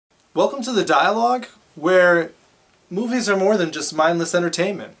Welcome to the dialogue, where movies are more than just mindless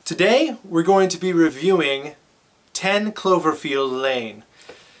entertainment. Today, we're going to be reviewing 10 Cloverfield Lane.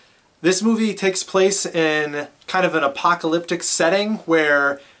 This movie takes place in kind of an apocalyptic setting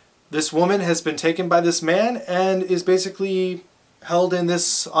where this woman has been taken by this man and is basically held in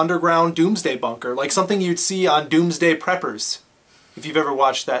this underground doomsday bunker, like something you'd see on Doomsday Preppers, if you've ever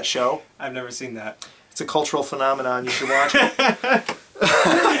watched that show. I've never seen that. It's a cultural phenomenon, you should watch it.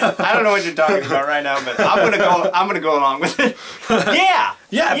 I don't know what you're talking about right now, but I'm gonna go along with it. Yeah,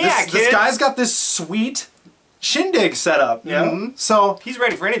 this guy's got this sweet shindig set up, you know? So he's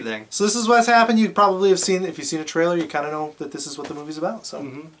ready for anything. So this is what's happened. You probably have seen, if you've seen a trailer, you kind of know that this is what the movie's about.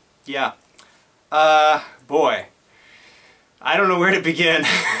 So yeah, boy, I don't know where to begin.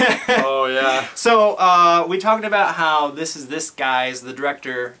 Oh yeah. So we talked about how this guy's the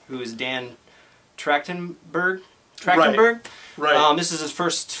director, who is Dan Trachenberg. Right. This is his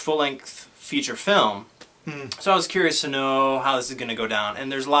first full-length feature film. So I was curious to know how this is going to go down.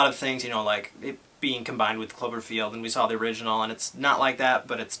 And there's a lot of things, you know, like it being combined with Cloverfield, and we saw the original, and it's not like that,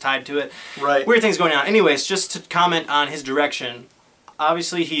 but it's tied to it. Right. Weird things going on. Anyways, just to comment on his direction,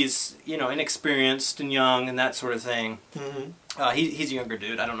 obviously he's, you know, inexperienced and young and that sort of thing. He's a younger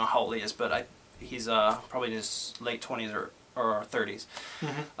dude. I don't know how old he is, but he's probably in his late 20s or 30s.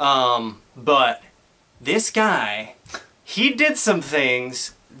 But this guy, he did some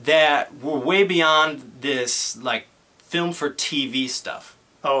things that were way beyond this, like, film for TV stuff.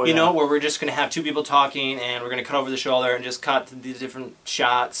 Oh, yeah. You know, where we're just going to have two people talking and we're going to cut over the shoulder and just cut the different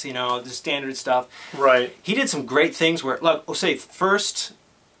shots, you know, the standard stuff. Right. He did some great things where, look, we'll say first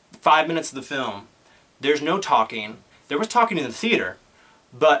 5 minutes of the film, there's no talking. There was talking in the theater,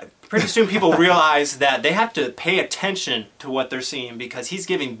 but pretty soon people realize that they have to pay attention to what they're seeing because he's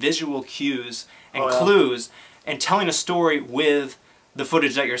giving visual cues and clues and telling a story with the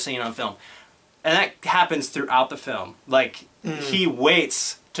footage that you're seeing on film. And that happens throughout the film. Like, he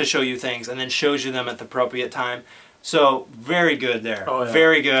waits to show you things and then shows you them at the appropriate time. So, very good there. Oh, yeah.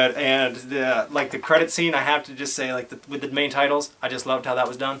 Very good. And, like, the credit scene, I have to just say, like, with the main titles, I just loved how that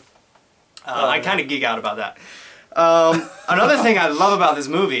was done. I kind of geek out about that. Another thing I love about this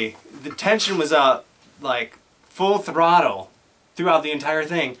movie, the tension was up, like, full throttle throughout the entire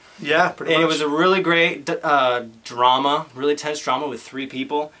thing. Yeah, pretty much. And it was a really great drama, really tense drama with three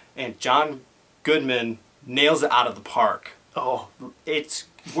people, and John Goodman nails it out of the park. Oh. It's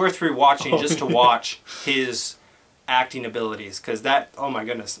worth rewatching just to watch his acting abilities, because that, oh my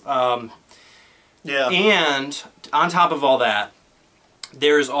goodness. Yeah. And on top of all that,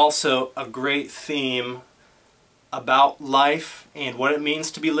 there's also a great theme about life and what it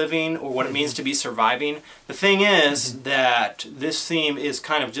means to be living or what it means to be surviving. The thing is that this theme is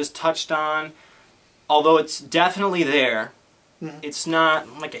kind of just touched on, although it's definitely there. It's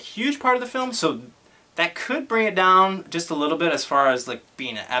not like a huge part of the film, so that could bring it down just a little bit as far as like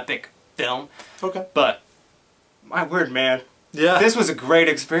being an epic film. Okay. But my word, man. Yeah. This was a great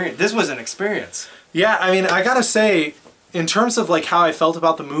experience. This was an experience. Yeah, I mean, I gotta say, in terms of like how I felt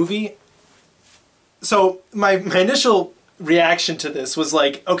about the movie, so my initial reaction to this was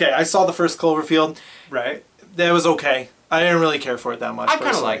like, okay, I saw the first Cloverfield. Right. That was okay. I didn't really care for it that much. I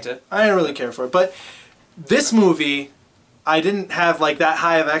kind of liked it. I didn't really care for it. But this movie, I didn't have like that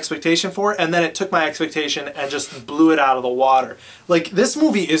high of expectation for it, and then it took my expectation and just blew it out of the water. Like, this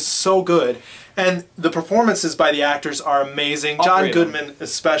movie is so good, and the performances by the actors are amazing. John Goodman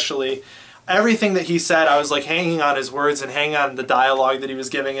especially. Everything that he said, I was like hanging on his words and hanging on the dialogue that he was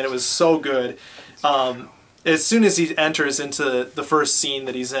giving, and it was so good. As soon as he enters into the first scene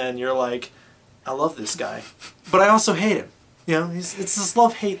that he's in, you're like, I love this guy. But I also hate him. You know, it's this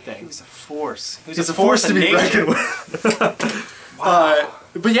love-hate thing. He's a force. He's a force to be reckoned with. Wow.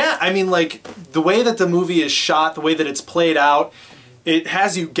 But yeah, I mean, like, the way that the movie is shot, the way that it's played out, it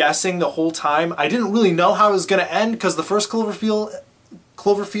has you guessing the whole time. I didn't really know how it was going to end, because the first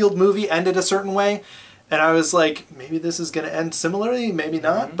Cloverfield movie ended a certain way. And I was like, maybe this is going to end similarly, maybe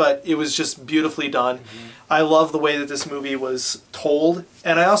not, but it was just beautifully done. I love the way that this movie was told,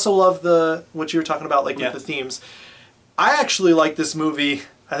 and I also love what you were talking about, like with the themes. I actually like this movie,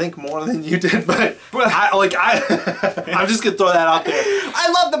 I think, more than you did, but I'm just going to throw that out there. I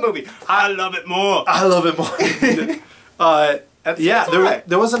love the movie. I love it more. I love it more. Yeah,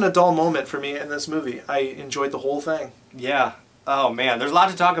 there wasn't a dull moment for me in this movie. I enjoyed the whole thing. Yeah. Oh man, there's a lot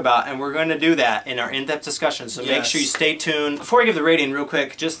to talk about, and we're going to do that in our in-depth discussion, so make sure you stay tuned. Before I give the rating real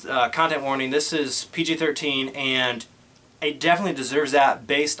quick, just content warning, this is PG-13, and it definitely deserves that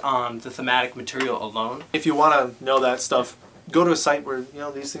based on the thematic material alone. If you want to know that stuff, go to a site where, you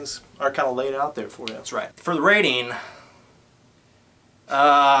know, these things are kind of laid out there for you. That's right. For the rating,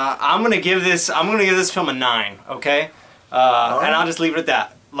 I'm gonna give this film a 9. Okay, and I'll just leave it at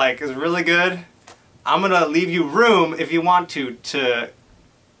that. Like, it's really good. I'm gonna leave you room if you want to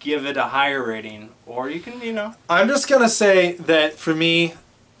give it a higher rating, or you can, you know. I'm just gonna say that for me,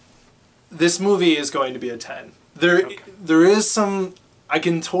 this movie is going to be a 10. There is some. I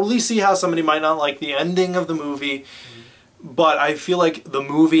can totally see how somebody might not like the ending of the movie, but I feel like the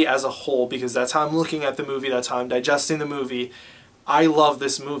movie as a whole, because that's how I'm looking at the movie, that's how I'm digesting the movie. I love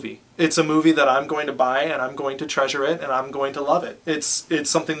this movie. It's a movie that I'm going to buy, and I'm going to treasure it, and I'm going to love it. It's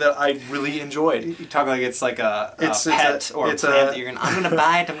something that I really enjoyed. You talk like it's like a pet or a plant that you're I'm gonna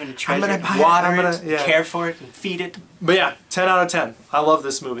buy it, I'm gonna treasure it, water it, care for it, and feed it. But yeah, 10 out of 10. I love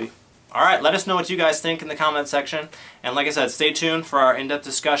this movie. Alright, let us know what you guys think in the comment section. And like I said, stay tuned for our in-depth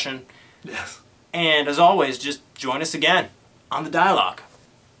discussion. Yes. And as always, just join us again on the dialogue.